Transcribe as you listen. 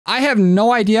I have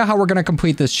no idea how we're going to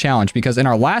complete this challenge because in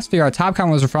our last video, our top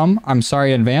comment was from, I'm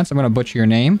sorry in advance, I'm going to butcher your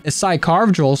name, is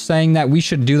Carvjul saying that we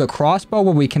should do the crossbow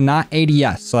but we cannot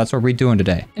ADS. So that's what we're doing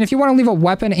today. And if you want to leave a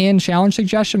weapon and challenge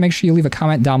suggestion, make sure you leave a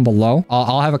comment down below.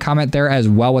 I'll have a comment there as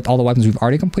well with all the weapons we've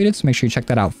already completed. So make sure you check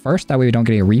that out first. That way we don't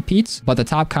get any repeats. But the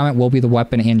top comment will be the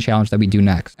weapon and challenge that we do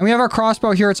next. And we have our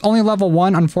crossbow here. It's only level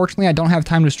 1. Unfortunately, I don't have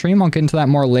time to stream. I'll get into that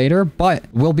more later. But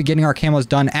we'll be getting our camos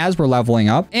done as we're leveling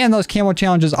up. And those camo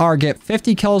challenges are get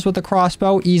 50 kills with the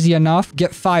crossbow. Easy enough.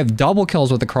 Get 5 double kills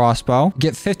with the crossbow.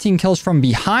 Get 15 kills from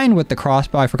behind with the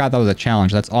crossbow. I forgot that was a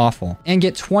challenge. That's awful. And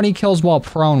get 20 kills while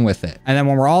prone with it. And then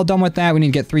when we're all done with that, we need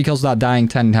to get 3 kills without dying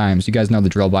 10 times. You guys know the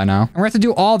drill by now. And we have to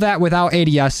do all that without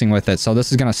ADSing with it. So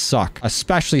this is going to suck.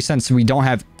 Especially since we don't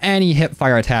have any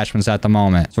Hipfire attachments at the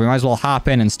moment. So we might as well hop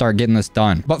in and start getting this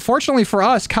done. But fortunately for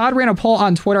us, COD ran a poll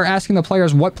on Twitter asking the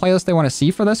players what playlist they want to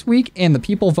see for this week, and the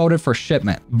people voted for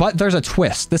shipment. But there's a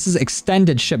twist. This is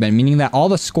extended shipment, meaning that all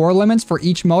the score limits for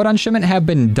each mode on shipment have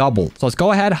been doubled. So let's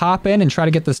go ahead, hop in, and try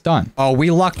to get this done. Oh, we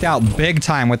lucked out big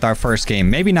time with our first game.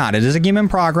 Maybe not. It is a game in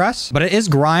progress, but it is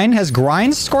grind. Has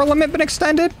grind's score limit been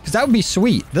extended? Because that would be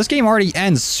sweet. This game already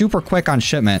ends super quick on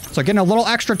shipment. So getting a little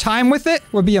extra time with it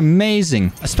would be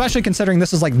amazing, especially considering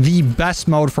this is like the best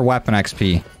mode for weapon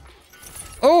XP.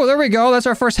 Oh, there we go. That's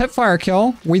our first Hipfire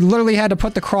kill. We literally had to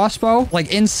put the crossbow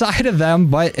like inside of them,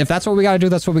 but if that's what we got to do,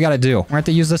 that's what we got to do. We're going to have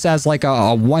to use this as like a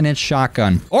 1-inch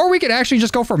shotgun. Or we could actually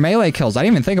just go for melee kills. I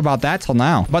didn't even think about that till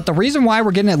now. But the reason why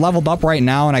we're getting it leveled up right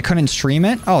now and I couldn't stream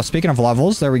it, oh, speaking of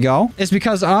levels, there we go, is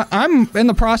because I'm in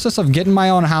the process of getting my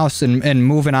own house and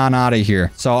moving on out of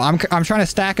here. So I'm trying to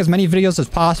stack as many videos as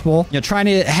possible. You know, trying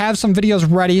to have some videos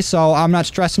ready so I'm not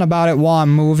stressing about it while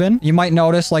I'm moving. You might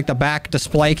notice like the back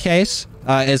display case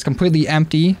is completely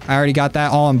empty. I already got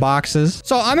that all in boxes.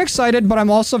 So I'm excited, but I'm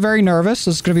also very nervous.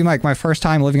 This is going to be like my first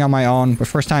time living on my own, my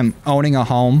first time owning a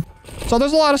home. So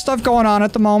there's a lot of stuff going on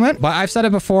at the moment, but I've said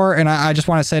it before and I just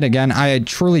want to say it again. I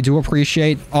truly do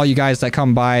appreciate all you guys that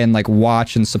come by and like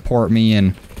watch and support me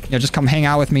and, you know, just come hang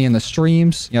out with me in the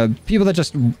streams. You know, people that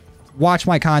just watch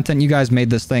my content. You guys made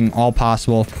this thing all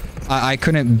possible. I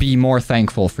couldn't be more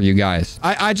thankful for you guys.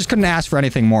 I just couldn't ask for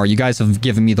anything more. You guys have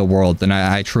given me the world, and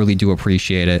I truly do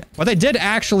appreciate it. But they did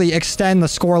actually extend the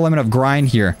score limit of grind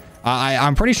here.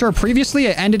 I'm pretty sure previously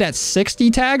it ended at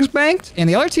 60 tags banked, and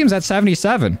the other team's at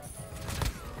 77.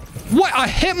 What? A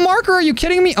hit marker? Are you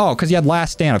kidding me? Oh, because he had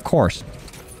last stand, of course.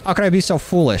 How could I be so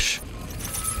foolish?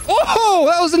 Oh,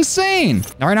 that was insane.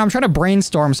 Now, right now, I'm trying to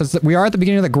brainstorm since we are at the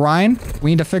beginning of the grind.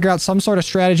 We need to figure out some sort of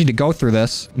strategy to go through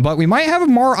this. But we might have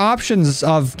more options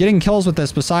of getting kills with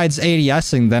this besides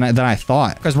ADSing than I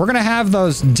thought. Because we're going to have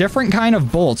those different kind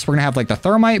of bolts. We're going to have like the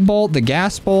thermite bolt, the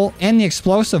gas bolt, and the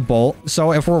explosive bolt.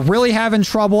 So if we're really having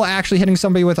trouble actually hitting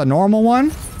somebody with a normal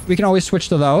one, we can always switch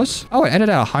to those. Oh, it ended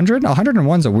at 100?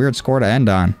 101's a weird score to end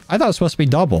on. I thought it was supposed to be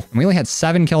double. And we only had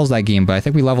 7 kills that game, but I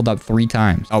think we leveled up 3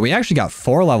 times. Oh, we actually got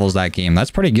 4 levels that game. That's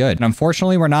pretty good. And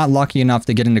unfortunately, we're not lucky enough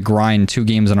to get into grind 2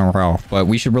 games in a row. But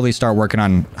we should really start working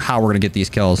on how we're going to get these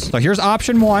kills. So here's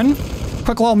option 1.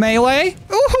 Quick little melee.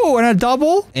 Ooh, and a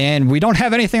double. And we don't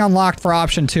have anything unlocked for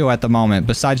option 2 at the moment,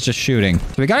 besides just shooting.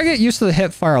 So we got to get used to the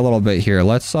Hipfire a little bit here.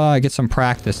 Let's get some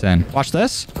practice in. Watch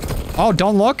this. Oh,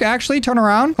 don't look, actually. Turn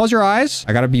around. Close your eyes.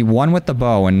 I gotta be one with the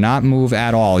bow and not move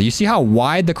at all. You see how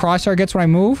wide the crosshair gets when I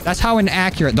move? That's how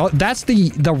inaccurate. That's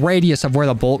the radius of where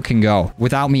the bolt can go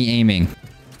without me aiming.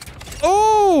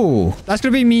 Oh, that's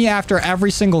gonna be me after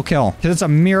every single kill. Because it's a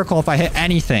miracle if I hit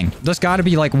anything. This gotta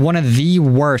be like one of the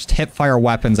worst Hipfire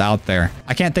weapons out there.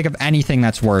 I can't think of anything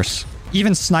that's worse.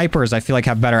 Even snipers, I feel like,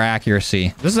 have better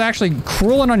accuracy. This is actually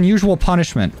cruel and unusual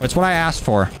punishment. It's what I asked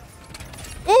for.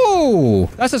 Ooh,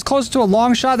 that's as close to a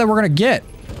long shot that we're gonna get.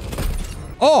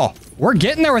 Oh, we're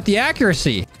getting there with the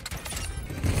accuracy.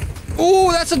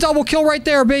 Ooh, that's a double kill right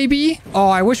there, baby. Oh,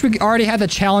 I wish we already had the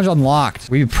challenge unlocked.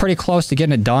 We'd be pretty close to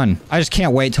getting it done. I just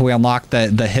can't wait till we unlock the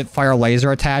Hipfire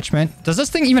laser attachment. Does this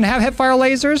thing even have Hipfire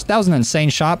lasers? That was an insane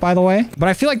shot, by the way. But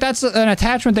I feel like that's an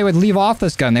attachment they would leave off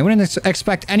this gun. They wouldn't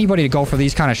expect anybody to go for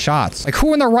these kind of shots. Like,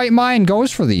 who in their right mind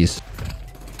goes for these?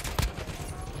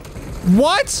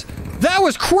 What? That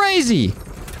was crazy.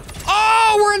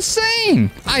 Oh, we're insane.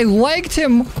 I legged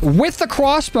him with the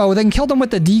crossbow, then killed him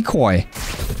with the decoy.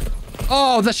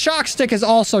 Oh, the shock stick is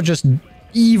also just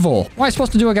evil. What am I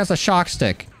supposed to do against a shock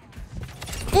stick?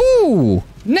 Ooh,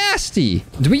 nasty.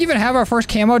 Do we even have our first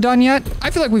camo done yet?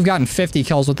 I feel like we've gotten 50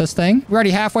 kills with this thing. We're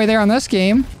already halfway there on this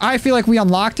game. I feel like we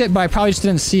unlocked it, but I probably just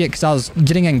didn't see it because I was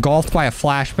getting engulfed by a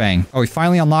flashbang. Oh, we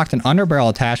finally unlocked an underbarrel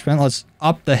attachment. Let's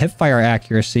up the Hipfire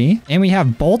accuracy. And we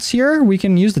have bolts here. We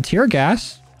can use the tear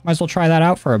gas. Might as well try that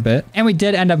out for a bit. And we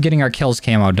did end up getting our kills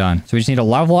camo done. So we just need to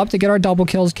level up to get our double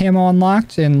kills camo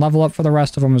unlocked and level up for the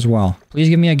rest of them as well. Please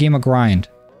give me a game of grind.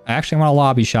 I actually want a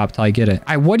lobby shop till I get it.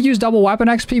 I would use double weapon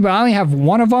XP, but I only have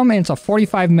one of them and it's a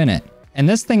 45-minute. And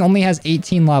this thing only has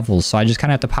 18 levels, so I just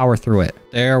kind of have to power through it.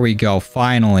 There we go,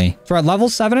 finally. So we're at level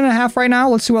 7.5 right now.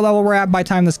 Let's see what level we're at by the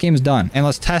time this game's done. And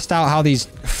let's test out how these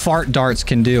fart darts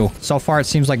can do. So far, it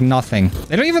seems like nothing.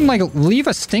 They don't even, like, leave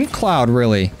a stink cloud,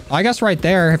 really. I guess right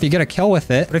there, if you get a kill with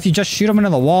it. But if you just shoot them into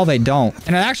the wall, they don't.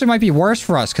 And it actually might be worse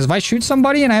for us, because if I shoot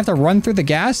somebody and I have to run through the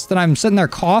gas, then I'm sitting there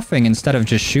coughing instead of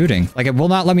just shooting. Like, it will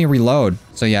not let me reload.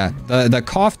 So yeah, the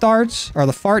cough darts, or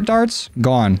the fart darts,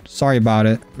 gone. Sorry about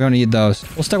it. We don't need those.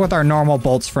 We'll stick with our normal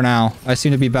bolts for now. I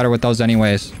seem to be better with those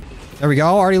anyways. There we go.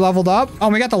 Already leveled up. Oh,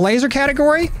 we got the laser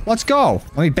category. Let's go.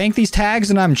 Let me bank these tags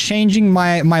and I'm changing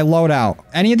my loadout.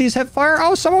 Any of these hip fire?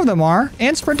 Oh, some of them are.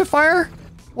 And sprint to fire?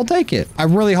 We'll take it. I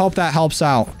really hope that helps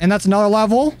out. And that's another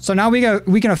level. So now we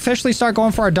can officially start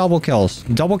going for our double kills.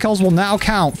 Double kills will now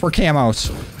count for camos.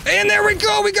 And there we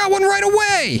go. We got one right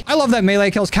away. I love that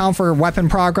melee kills count for weapon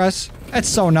progress. That's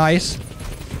so nice.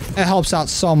 It helps out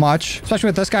so much. Especially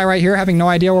with this guy right here having no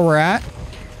idea where we're at.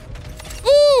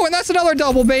 Ooh, and that's another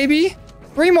double, baby.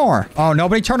 3 more. Oh,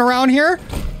 nobody turn around here?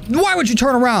 Why would you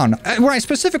turn around? When I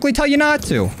specifically tell you not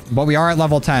to. But we are at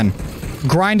level 10.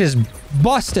 Grind is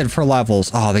busted for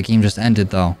levels. Oh, the game just ended,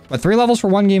 though. But 3 levels for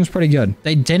 1 game is pretty good.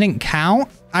 They didn't count.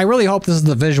 I really hope this is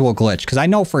the visual glitch, because I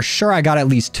know for sure I got at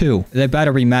least 2. They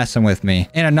better be messing with me.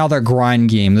 And another grind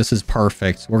game. This is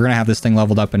perfect. We're going to have this thing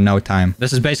leveled up in no time.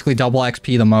 This is basically double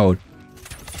XP the mode.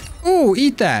 Ooh,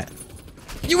 eat that.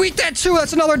 You eat that too.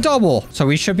 That's another double. So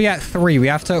we should be at 3. We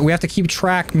have to keep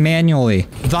track manually.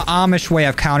 The Amish way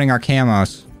of counting our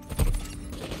camos.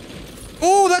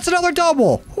 Ooh, that's another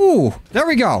double. Ooh, there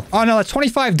we go. Oh no, that's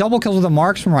 25 double kills with a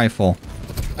marksman rifle.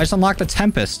 I just unlocked the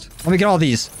Tempest. Let me get all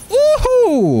these.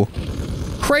 Woohoo!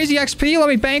 Crazy XP. Let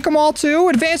me bank them all too.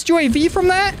 Advanced UAV from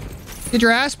that. Get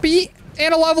your ass beat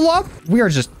and a level up. We are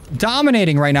just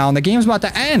dominating right now and the game's about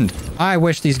to end. I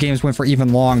wish these games went for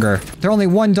even longer. They're only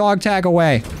 1 dog tag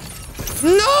away.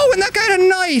 No, and that guy had a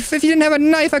knife. If he didn't have a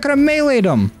knife, I could have meleeed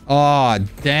him. Oh,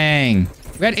 dang.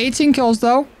 We had 18 kills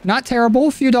though. Not terrible.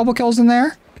 A few double kills in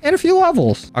there. And a few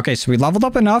levels. Okay, so we leveled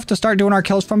up enough to start doing our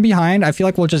kills from behind. I feel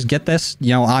like we'll just get this, you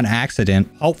know, on accident.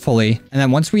 Hopefully. And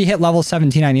then once we hit level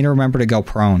 17, I need to remember to go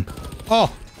prone.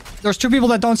 Oh, there's 2 people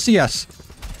that don't see us.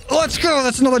 Let's go.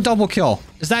 That's another double kill.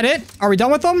 Is that it? Are we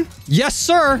done with them? Yes,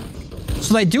 sir.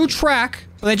 So they do track,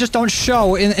 but they just don't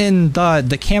show in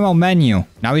the camo menu.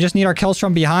 Now we just need our kills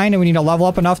from behind and we need to level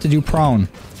up enough to do prone.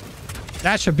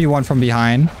 That should be one from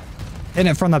behind.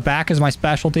 Hitting it from the back is my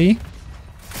specialty.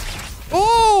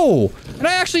 Oh! And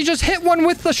I actually just hit one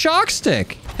with the shock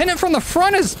stick. Hitting it from the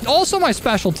front is also my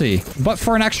specialty, but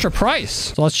for an extra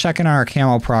price. So let's check in our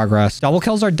camo progress. Double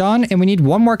kills are done, and we need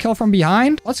 1 more kill from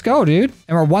behind. Let's go, dude.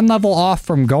 And we're 1 level off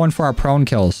from going for our prone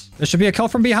kills. There should be a kill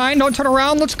from behind. Don't turn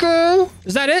around. Let's go.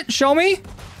 Is that it? Show me.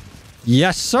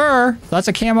 Yes, sir. That's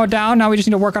a camo down. Now we just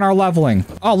need to work on our leveling.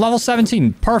 Oh, level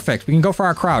 17. Perfect. We can go for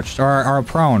our crouched or our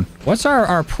prone. What's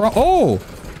our pro? Oh,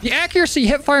 the accuracy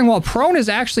hip firing while prone is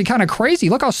actually kind of crazy.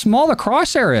 Look how small the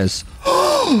crosshair is.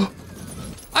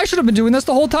 I should have been doing this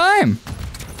the whole time.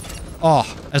 Oh,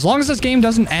 as long as this game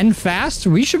doesn't end fast,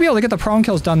 we should be able to get the prone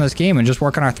kills done this game and just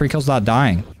work on our 3 kills without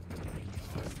dying.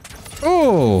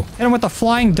 Ooh, hit him with the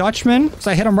flying Dutchman.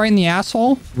 So I hit him right in the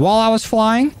asshole while I was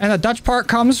flying. And the Dutch part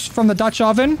comes from the Dutch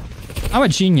oven. I'm a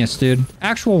genius, dude.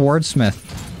 Actual wordsmith.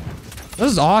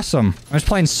 This is awesome. I'm just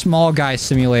playing small guy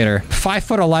simulator.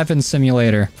 5'11"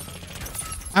 simulator.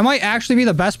 I might actually be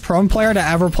the best prone player to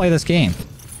ever play this game.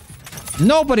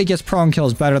 Nobody gets prone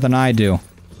kills better than I do.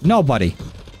 Nobody.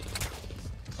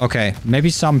 Okay,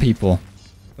 maybe some people.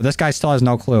 But this guy still has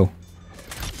no clue.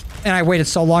 And I waited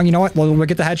so long, you know what? We'll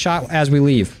get the headshot as we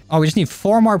leave. Oh, we just need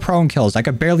 4 more prone kills. I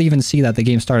could barely even see that the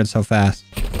game started so fast.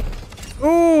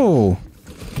 Ooh.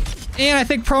 And I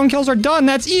think prone kills are done.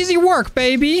 That's easy work,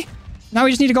 baby. Now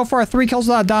we just need to go for our 3 kills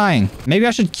without dying. Maybe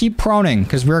I should keep proning,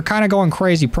 because we're kind of going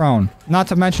crazy prone. Not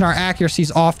to mention our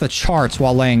accuracy's off the charts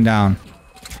while laying down.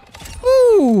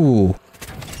 Ooh.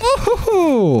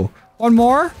 Ooh. 1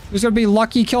 more. Who's going to be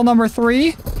lucky kill number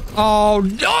 3? Oh,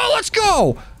 no, let's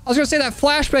go. I was going to say that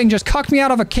flashbang just cucked me out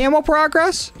of a camo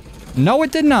progress. No,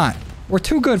 it did not. We're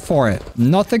too good for it.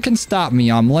 Nothing can stop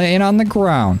me. I'm laying on the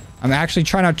ground. I'm actually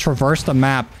trying to traverse the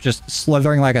map, just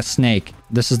slithering like a snake.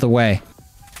 This is the way.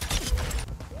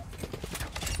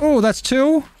 Oh, that's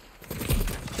 2.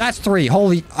 That's 3.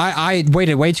 Holy, I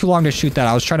waited way too long to shoot that.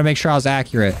 I was trying to make sure I was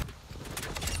accurate.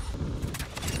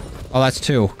 Oh, that's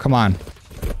 2. Come on.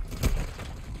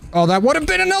 Oh, that would have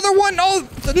been another one. Oh,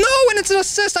 no, and it's an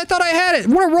assist. I thought I had it.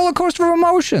 What a roller coaster of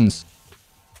emotions.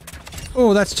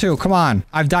 Oh, that's 2. Come on.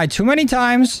 I've died too many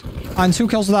times on 2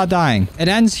 kills without dying. It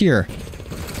ends here.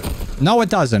 No, it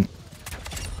doesn't.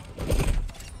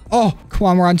 Oh, come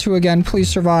on. We're on 2 again. Please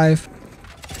survive.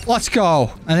 Let's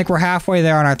go. I think we're halfway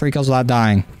there on our 3 kills without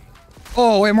dying.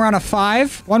 Oh, and we're on a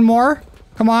 5. One more.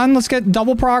 Come on. Let's get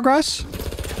double progress.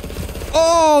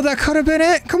 Oh, that could have been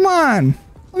it. Come on.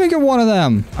 Let me get one of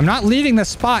them. I'm not leaving this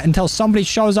spot until somebody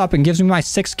shows up and gives me my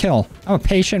 6th kill. I'm a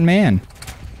patient man.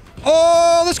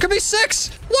 Oh, this could be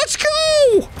 6. Let's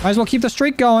go. Might as well keep the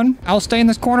streak going. I'll stay in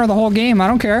this corner the whole game. I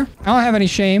don't care. I don't have any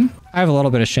shame. I have a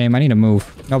little bit of shame. I need to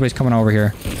move. Nobody's coming over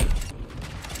here.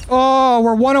 Oh,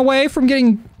 we're 1 away from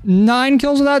getting 9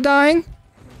 kills without dying.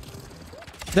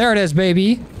 There it is,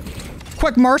 baby.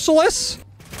 Quick merciless.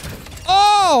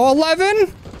 Oh,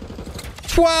 11.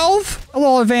 12. A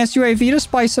little advanced UAV to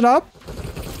spice it up.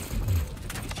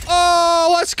 Oh,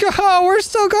 let's go. We're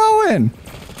still going.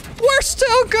 We're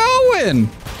still going.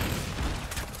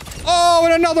 Oh,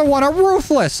 and another one. A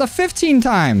ruthless. A 15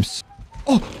 times.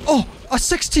 Oh, a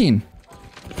 16.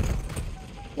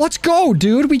 Let's go,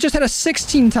 dude. We just had a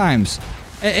 16 times.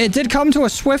 It did come to a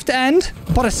swift end,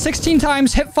 but a 16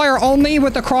 times hipfire only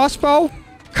with the crossbow?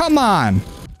 Come on.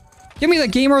 Give me the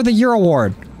Gamer of the Year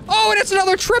award. Oh, and it's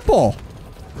another triple.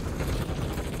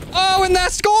 Oh, and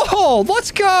that's gold.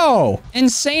 Let's go.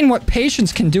 Insane what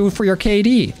patience can do for your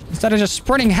KD. Instead of just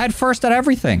sprinting headfirst at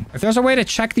everything. If there's a way to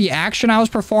check the action I was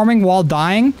performing while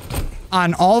dying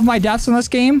on all of my deaths in this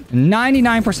game,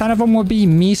 99% of them would be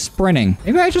me sprinting.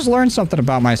 Maybe I just learned something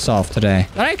about myself today.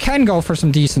 That I can go for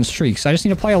some decent streaks. I just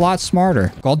need to play a lot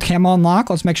smarter. Gold camo unlock.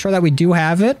 Let's make sure that we do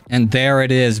have it. And there it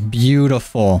is.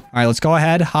 Beautiful. All right, let's go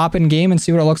ahead, hop in game and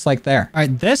see what it looks like there. All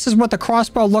right, this is what the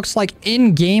crossbow looks like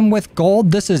in game with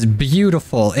gold. This is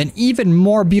beautiful. And even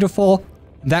more beautiful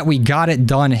that we got it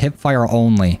done hipfire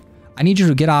only. I need you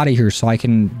to get out of here so I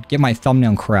can get my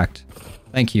thumbnail correct.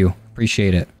 Thank you.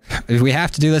 Appreciate it. We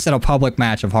have to do this in a public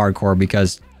match of hardcore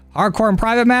because hardcore and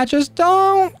private matches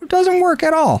doesn't work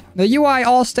at all. The UI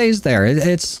all stays there.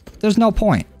 There's no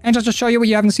point. And just to show you what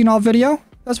you haven't seen all video,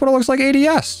 that's what it looks like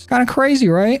ADS. Kind of crazy,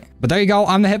 right? But there you go.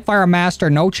 I'm the hipfire master.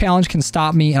 No challenge can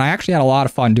stop me. And I actually had a lot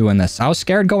of fun doing this. I was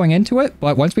scared going into it,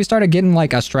 but once we started getting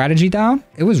like a strategy down,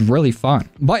 it was really fun.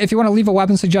 But if you want to leave a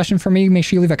weapon suggestion for me, make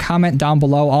sure you leave a comment down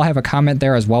below. I'll have a comment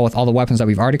there as well with all the weapons that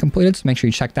we've already completed. So make sure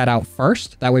you check that out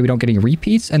first. That way we don't get any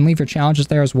repeats, and leave your challenges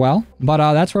there as well. But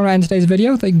that's where I'm going to end today's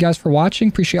video. Thank you guys for watching.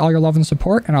 Appreciate all your love and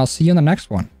support, and I'll see you in the next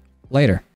one. Later.